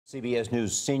CBS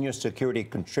News senior security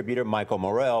contributor Michael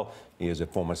Morell. He is a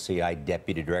former CI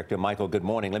deputy director. Michael, good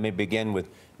morning. Let me begin with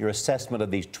your assessment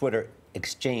of these Twitter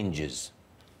exchanges.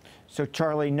 So,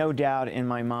 Charlie, no doubt in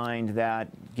my mind that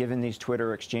given these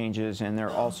Twitter exchanges, and there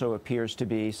also appears to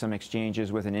be some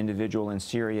exchanges with an individual in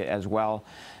Syria as well,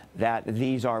 that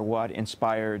these are what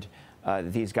inspired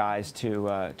these guys to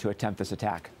attempt this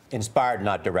attack. Inspired,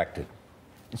 not directed.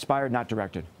 Inspired, not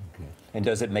directed. Okay. And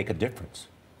does it make a difference?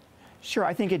 Sure,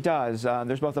 I think it does.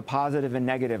 There's both a positive and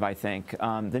negative, I think.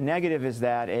 The negative is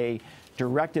that a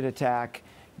directed attack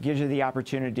gives you the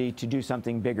opportunity to do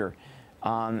something bigger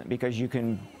because you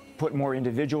can put more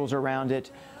individuals around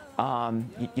it,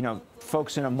 you know,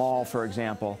 folks in a mall, for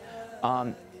example.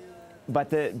 But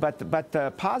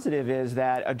the positive is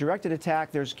that a directed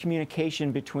attack, there's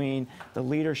communication between the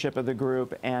leadership of the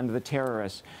group and the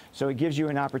terrorists. So it gives you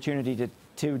an opportunity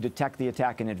to detect the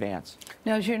attack in advance.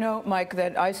 Now, as you know, Mike,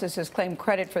 that ISIS has claimed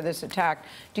credit for this attack.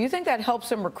 Do you think that helps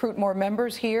them recruit more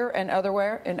members here and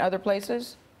in other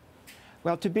places?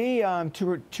 Well,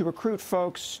 to recruit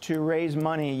folks to raise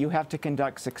money, you have to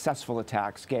conduct successful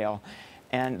attacks, Gail.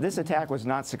 And this attack was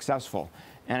not successful.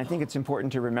 And I think it's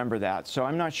important to remember that. So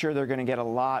I'm not sure they're going to get a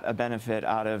lot of benefit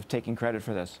out of taking credit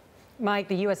for this. Mike,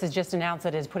 the U.S. has just announced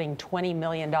that it is putting $20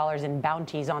 million in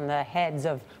bounties on the heads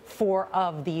of 4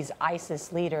 of these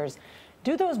ISIS leaders.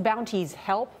 Do those bounties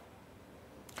help?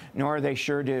 Nor they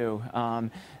sure do.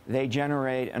 They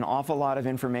generate an awful lot of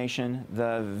information.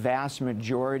 The vast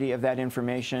majority of that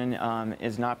information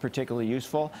is not particularly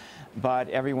useful, but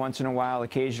every once in a while,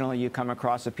 occasionally, you come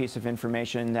across a piece of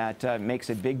information that makes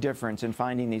a big difference in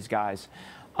finding these guys.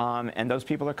 And those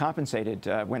people are compensated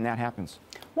when that happens.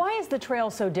 Why is the trail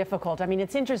so difficult? I mean,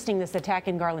 it's interesting, this attack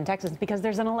in Garland, Texas, because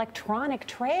there's an electronic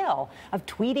trail of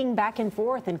tweeting back and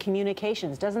forth and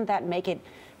communications. Doesn't that make it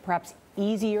perhaps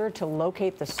easier to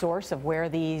locate the source of where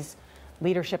these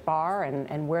leadership are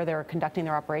and where they're conducting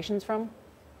their operations from?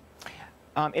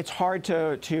 It's hard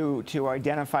to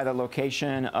identify the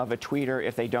location of a tweeter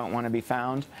if they don't want to be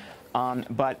found.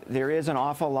 But there is an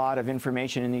awful lot of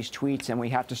information in these tweets, and we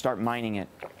have to start mining it.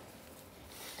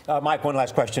 Mike, one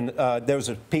last question. There was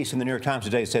a piece in the New York Times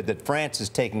today that said that France is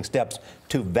taking steps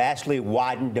to vastly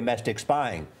widen domestic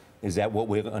spying. Is that what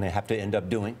we're going to have to end up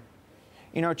doing?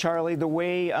 You know, Charlie, the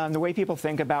way people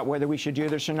think about whether we should do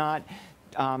this or not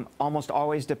almost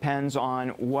always depends on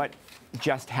what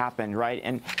just happened, right?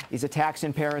 And these attacks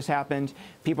in Paris happened.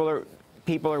 People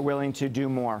are willing to do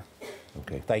more.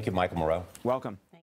 Okay. Thank you, Michael Morell. Welcome.